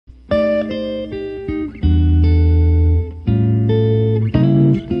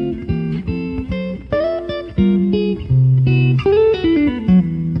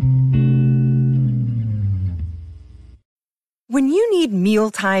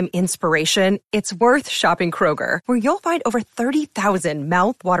mealtime inspiration, it's worth shopping Kroger, where you'll find over 30,000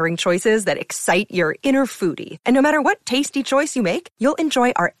 mouth-watering choices that excite your inner foodie. And no matter what tasty choice you make, you'll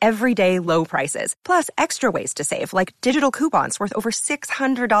enjoy our everyday low prices, plus extra ways to save, like digital coupons worth over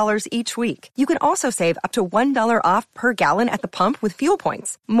 $600 each week. You can also save up to $1 off per gallon at the pump with fuel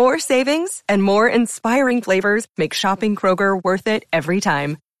points. More savings and more inspiring flavors make shopping Kroger worth it every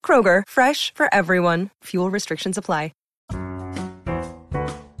time. Kroger, fresh for everyone. Fuel restrictions apply.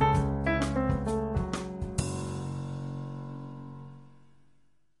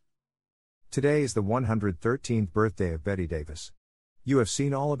 Today is the 113th birthday of Bette Davis. You have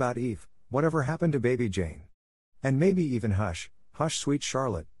seen all about Eve, Whatever Happened to Baby Jane? And maybe even Hush, Hush Sweet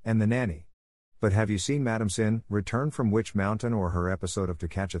Charlotte, and The Nanny. But have you seen Madam Sin, Return from Witch Mountain, or her episode of To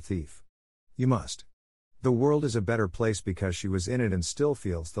Catch a Thief? You must. The world is a better place because she was in it and still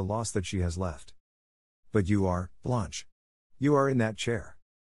feels the loss that she has left. But you are, Blanche. You are in that chair.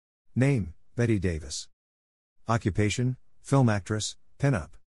 Name, Bette Davis. Occupation, film actress,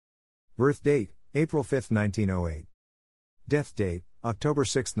 pin-up. Birth date, April 5, 1908. Death date, October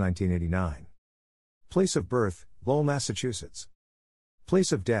 6, 1989. Place of birth, Lowell, Massachusetts.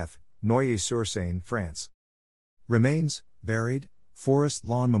 Place of death, Noyers-sur-Seine, France. Remains, buried, Forest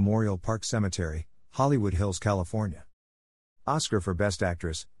Lawn Memorial Park Cemetery, Hollywood Hills, California. Oscar for Best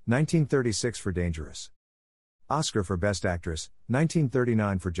Actress, 1936 for Dangerous. Oscar for Best Actress,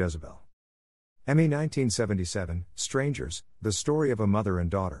 1939 for Jezebel. Emmy 1977, Strangers, The Story of a Mother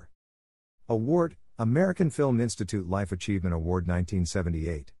and Daughter. Award, American Film Institute Life Achievement Award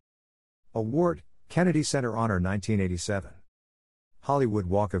 1978. Award, Kennedy Center Honor 1987. Hollywood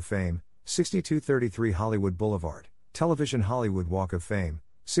Walk of Fame, 6233 Hollywood Boulevard, Television Hollywood Walk of Fame,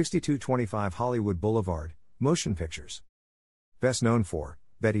 6225 Hollywood Boulevard, Motion Pictures. Best known for,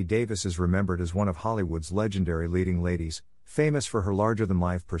 Bette Davis is remembered as one of Hollywood's legendary leading ladies, famous for her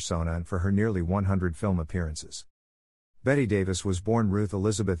larger-than-life persona and for her nearly 100 film appearances. Bette Davis was born Ruth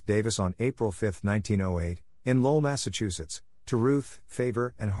Elizabeth Davis on April 5, 1908, in Lowell, Massachusetts, to Ruth,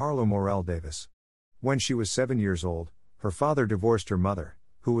 Favor, and Harlow Morell Davis. When she was 7 years old, her father divorced her mother,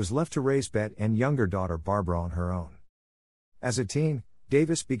 who was left to raise Bette and younger daughter Barbara on her own. As a teen,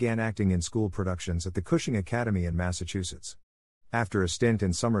 Davis began acting in school productions at the Cushing Academy in Massachusetts. After a stint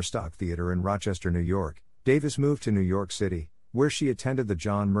in summer stock theater in Rochester, New York, Davis moved to New York City, where she attended the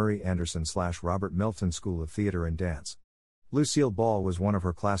John Murray Anderson/Robert Milton School of Theater and Dance. Lucille Ball was one of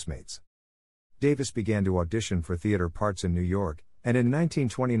her classmates. Davis began to audition for theater parts in New York, and in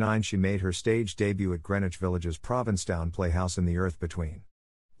 1929 she made her stage debut at Greenwich Village's Provincetown Playhouse in The Earth Between.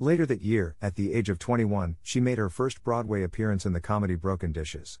 Later that year, at the age of 21, she made her first Broadway appearance in the comedy Broken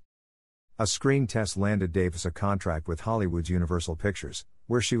Dishes. A screen test landed Davis a contract with Hollywood's Universal Pictures,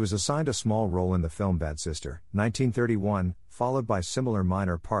 where she was assigned a small role in the film Bad Sister, 1931, followed by similar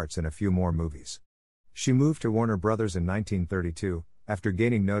minor parts in a few more movies. She moved to Warner Brothers in 1932, after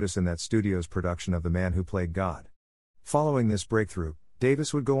gaining notice in that studio's production of The Man Who Played God. Following this breakthrough,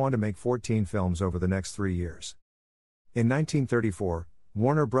 Davis would go on to make 14 films over the next 3 years. In 1934,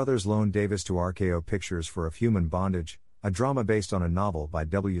 Warner Brothers loaned Davis to RKO Pictures for Of Human Bondage, a drama based on a novel by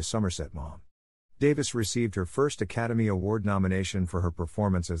W. Somerset Maugham. Davis received her first Academy Award nomination for her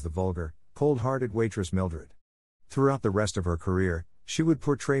performance as the vulgar, cold-hearted waitress Mildred. Throughout the rest of her career, she would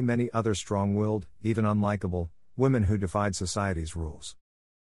portray many other strong-willed, even unlikable, women who defied society's rules.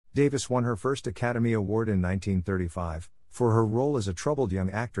 Davis won her first Academy Award in 1935, for her role as a troubled young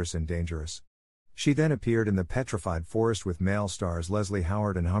actress in Dangerous. She then appeared in The Petrified Forest with male stars Leslie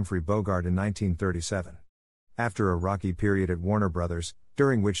Howard and Humphrey Bogart in 1937. After a rocky period at Warner Brothers,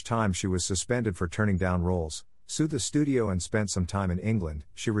 during which time she was suspended for turning down roles, sued the studio and spent some time in England,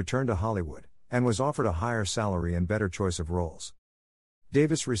 she returned to Hollywood, and was offered a higher salary and better choice of roles.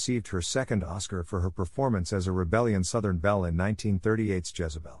 Davis received her second Oscar for her performance as a rebellion Southern Belle in 1938's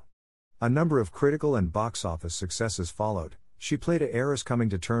Jezebel. A number of critical and box office successes followed. She played a heiress coming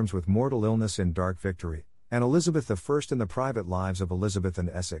to terms with mortal illness in Dark Victory, and Elizabeth I in The Private Lives of Elizabeth and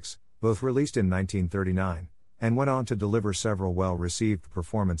Essex, both released in 1939, and went on to deliver several well-received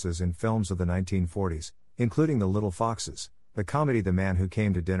performances in films of the 1940s, including The Little Foxes, the comedy The Man Who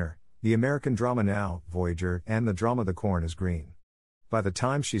Came to Dinner, the American drama Now, Voyager, and the drama The Corn is Green. By the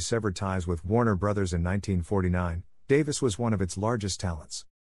time she severed ties with Warner Brothers in 1949, Davis was one of its largest talents.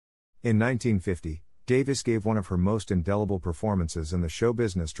 In 1950, Davis gave one of her most indelible performances in the show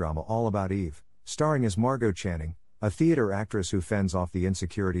business drama All About Eve, starring as Margot Channing, a theater actress who fends off the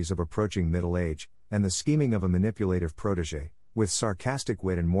insecurities of approaching middle age, and the scheming of a manipulative protégé, with sarcastic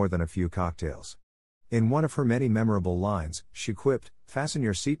wit and more than a few cocktails. In one of her many memorable lines, she quipped, "Fasten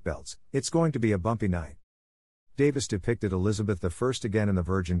your seatbelts, it's going to be a bumpy night." Davis depicted Elizabeth I again in The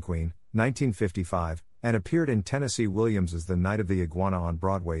Virgin Queen, 1955, and appeared in Tennessee Williams as the Night of the Iguana on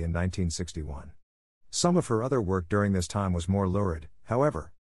Broadway in 1961. Some of her other work during this time was more lurid,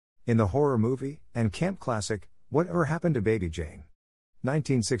 however. In the horror movie, and camp classic, Whatever Happened to Baby Jane?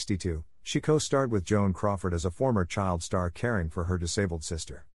 1962, she co-starred with Joan Crawford as a former child star caring for her disabled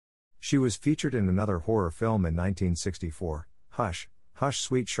sister. She was featured in another horror film in 1964, Hush, Hush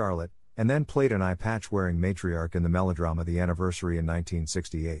Sweet Charlotte, and then played an eye patch-wearing matriarch in the melodrama The Anniversary in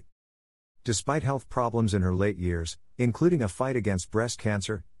 1968. Despite health problems in her late years, including a fight against breast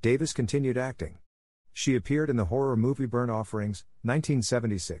cancer, Davis continued acting. She appeared in the horror movie Burnt Offerings,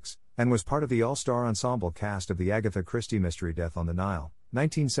 1976, and was part of the all-star ensemble cast of the Agatha Christie mystery Death on the Nile,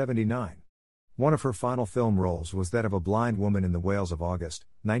 1979. One of her final film roles was that of a blind woman in The Whales of August,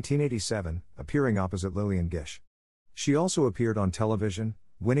 1987, appearing opposite Lillian Gish. She also appeared on television,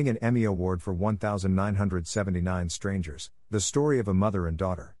 winning an Emmy Award for 1979 Strangers, the story of a mother and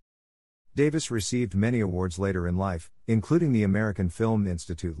daughter. Davis received many awards later in life, including the American Film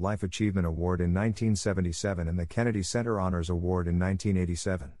Institute Life Achievement Award in 1977 and the Kennedy Center Honors Award in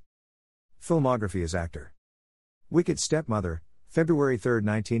 1987. Filmography as actor. Wicked Stepmother, February 3,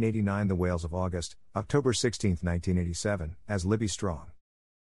 1989 The Whales of August, October 16, 1987, as Libby Strong.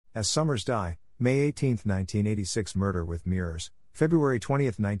 As Summers Die, May 18, 1986 Murder with Mirrors, February 20,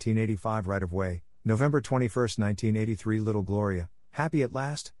 1985 Right of Way, November 21, 1983 Little Gloria, Happy at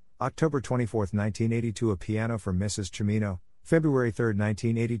Last, October 24, 1982 A Piano for Mrs. Cimino, February 3,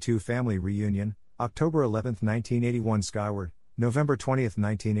 1982 Family Reunion, October 11, 1981 Skyward, November 20,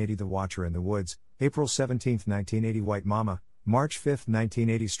 1980 The Watcher in the Woods, April 17, 1980 White Mama, March 5,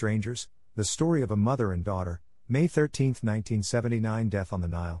 1980 Strangers, The Story of a Mother and Daughter, May 13, 1979 Death on the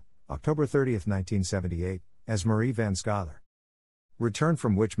Nile, October 30, 1978, as Marie Van Schuyler. Return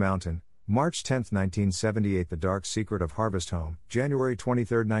from Witch Mountain, March 10, 1978 The Dark Secret of Harvest Home, January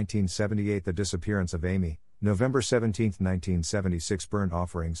 23, 1978 The Disappearance of Amy, November 17, 1976 Burnt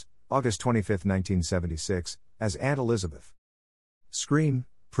Offerings, August 25, 1976, as Aunt Elizabeth. Scream,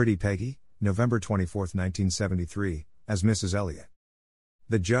 Pretty Peggy, November 24, 1973, as Mrs. Elliot.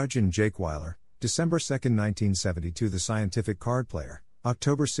 The Judge and Jake Weiler, December 2, 1972 The Scientific Card Player,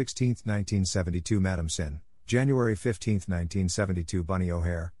 October 16, 1972 Madam Sin, January 15, 1972 Bunny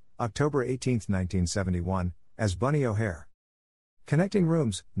O'Hare, October 18, 1971, as Bunny O'Hare. Connecting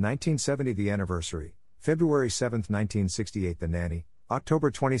Rooms, 1970 The Anniversary, February 7, 1968 The Nanny,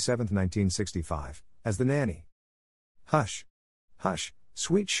 October 27, 1965, as The Nanny. Hush, Hush,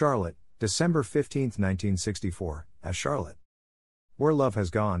 Sweet Charlotte, December 15, 1964, as Charlotte. Where Love Has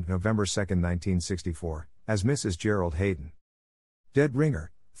Gone, November 2, 1964, as Mrs. Gerald Hayden. Dead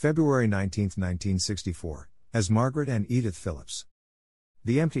Ringer, February 19, 1964, as Margaret and Edith Phillips.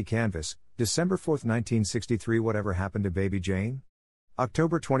 The Empty Canvas, December 4, 1963 Whatever Happened to Baby Jane?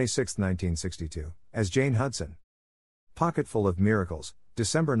 October 26, 1962, as Jane Hudson. Pocketful of Miracles,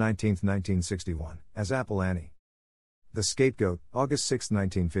 December 19, 1961, as Apple Annie. The Scapegoat, August 6,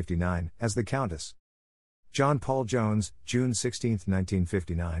 1959, as the Countess. John Paul Jones, June 16,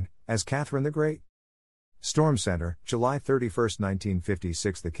 1959, as Catherine the Great. Storm Center, July 31,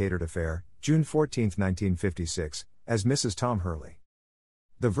 1956 The Catered Affair, June 14, 1956, as Mrs. Tom Hurley.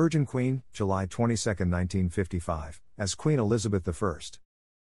 The Virgin Queen, July 22, 1955, as Queen Elizabeth I.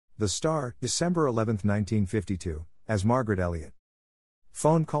 The Star, December 11, 1952, as Margaret Elliot.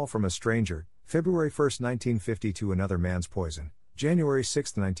 Phone Call from a Stranger, February 1, 1952 Another Man's Poison, January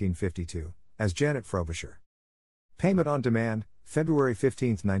 6, 1952, as Janet Frobisher. Payment on Demand, February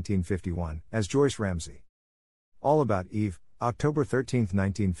 15, 1951, as Joyce Ramsey. All About Eve, October 13,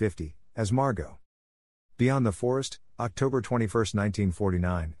 1950, as Margot. Beyond the Forest, October 21,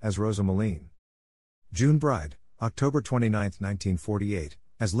 1949, as Rosa Moline. June Bride, October 29, 1948,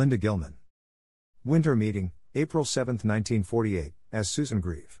 as Linda Gilman. Winter Meeting, April 7, 1948, as Susan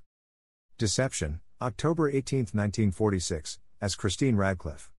Grieve. Deception, October 18, 1946, as Christine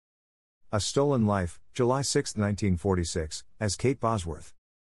Radcliffe. A Stolen Life, July 6, 1946, as Kate Bosworth.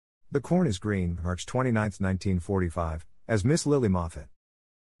 The Corn is Green, March 29, 1945, as Miss Lily Moffat.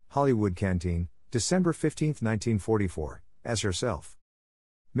 Hollywood Canteen, December 15, 1944, as herself.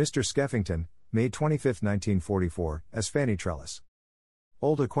 Mr. Skeffington, May 25, 1944, as Fanny Trellis.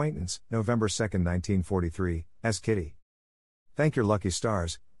 Old Acquaintance, November 2, 1943, as Kitty. Thank Your Lucky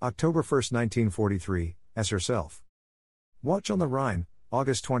Stars, October 1, 1943, as herself. Watch on the Rhine,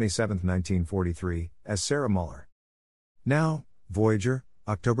 August 27, 1943, as Sarah Muller. Now, Voyager,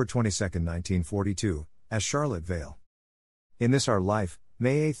 October 22, 1942, as Charlotte Vale. In This Our Life,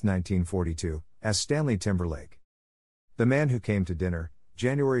 May 8, 1942, as Stanley Timberlake. The Man Who Came to Dinner,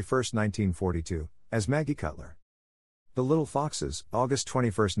 January 1, 1942, as Maggie Cutler. The Little Foxes, August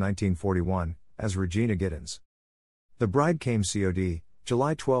 21, 1941, as Regina Giddens. The Bride Came COD,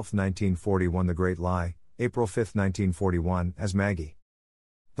 July 12, 1941. The Great Lie, April 5, 1941, as Maggie.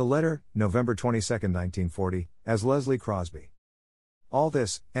 The Letter, November 22, 1940, as Leslie Crosby. All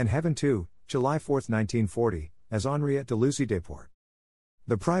This, and Heaven Too, July 4, 1940, as Henriette de Lucy Desportes.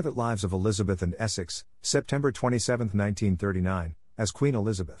 The Private Lives of Elizabeth and Essex, September 27, 1939, as Queen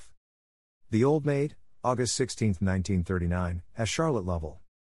Elizabeth. The Old Maid, August 16, 1939, as Charlotte Lovell.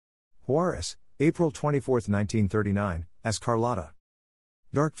 Juarez, April 24, 1939, as Carlotta.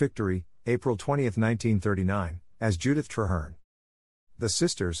 Dark Victory, April 20, 1939, as Judith Traherne. The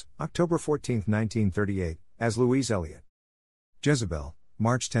Sisters, October 14, 1938, as Louise Elliott. Jezebel,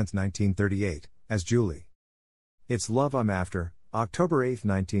 March 10, 1938, as Julie. It's Love I'm After, October 8,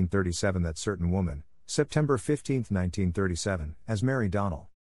 1937. That Certain Woman, September 15, 1937, as Mary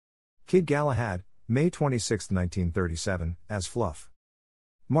Donnell. Kid Galahad, May 26, 1937, as Fluff.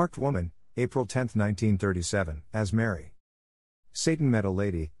 Marked Woman, April 10, 1937, as Mary. Satan Met a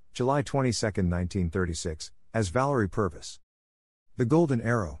Lady, July 22, 1936, as Valerie Purvis. The Golden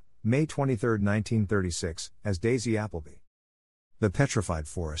Arrow, May 23, 1936, as Daisy Appleby. The Petrified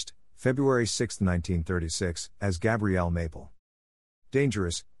Forest, February 6, 1936, as Gabrielle Maple.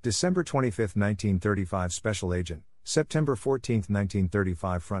 Dangerous, December 25, 1935. Special Agent, September 14,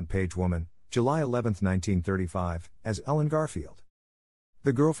 1935. Front Page Woman, July 11, 1935, as Ellen Garfield.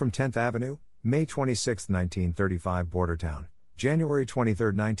 The Girl from 10th Avenue, May 26, 1935. Bordertown, January 23,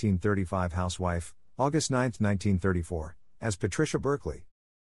 1935. Housewife, August 9, 1934, as Patricia Berkeley.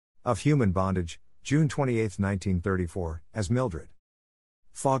 Of Human Bondage, June 28, 1934, as Mildred.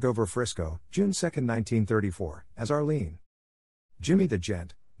 Fog Over Frisco, June 2, 1934, as Arlene. Jimmy the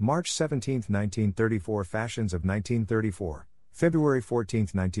Gent, March 17, 1934. Fashions of 1934, February 14,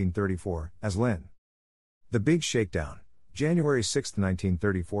 1934, as Lynn. The Big Shakedown, January 6,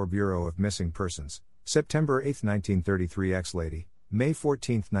 1934. Bureau of Missing Persons, September 8, 1933. Ex-Lady, May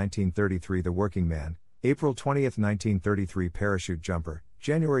 14, 1933. The Working Man, April 20, 1933. Parachute Jumper,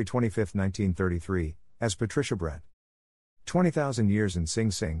 January 25, 1933, as Patricia Brent. 20,000 Years in Sing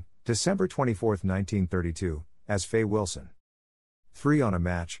Sing, December 24, 1932, as Faye Wilson. 3 on a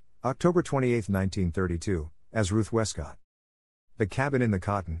Match, October 28, 1932, as Ruth Westcott. The Cabin in the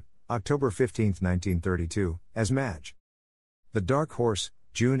Cotton, October 15, 1932, as Madge. The Dark Horse,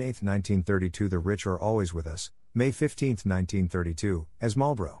 June 8, 1932. The Rich Are Always With Us, May 15, 1932, as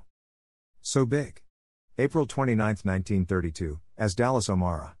Marlboro. So Big. April 29, 1932, as Dallas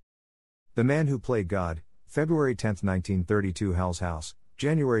O'Mara. The Man Who Played God, February 10, 1932. Hell's House,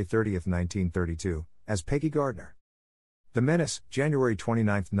 January 30, 1932, as Peggy Gardner. The Menace, January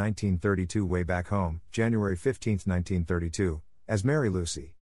 29, 1932. Way Back Home, January 15, 1932, as Mary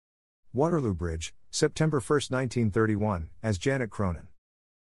Lucy. Waterloo Bridge, September 1, 1931, as Janet Cronin.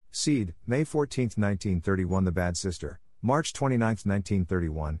 Seed, May 14, 1931. The Bad Sister, March 29,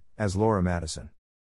 1931, as Laura Madison.